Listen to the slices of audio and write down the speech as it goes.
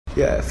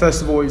Yeah,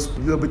 first of all, it's a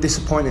little bit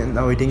disappointing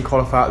that we didn't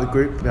qualify out of the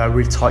group. We had a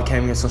really tight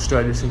game against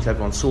Australia, I think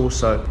everyone saw.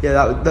 So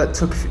yeah, that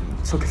took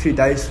a few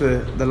days for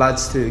the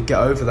lads to get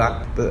over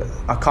that. But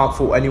I can't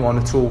fault anyone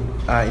at all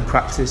in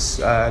practice.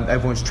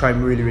 Everyone's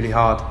trained really, really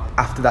hard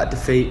after that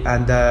defeat.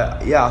 And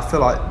yeah, I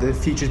feel like the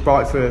future's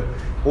bright for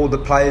all the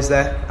players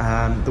there.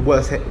 The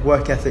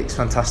work ethic's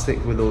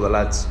fantastic with all the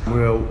lads.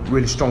 We're a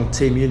really strong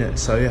team unit.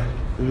 So yeah,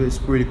 it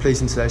was really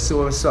pleasing today.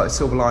 Still a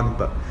silver lining,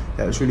 but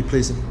yeah, it was really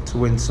pleasing to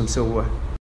win some silverware.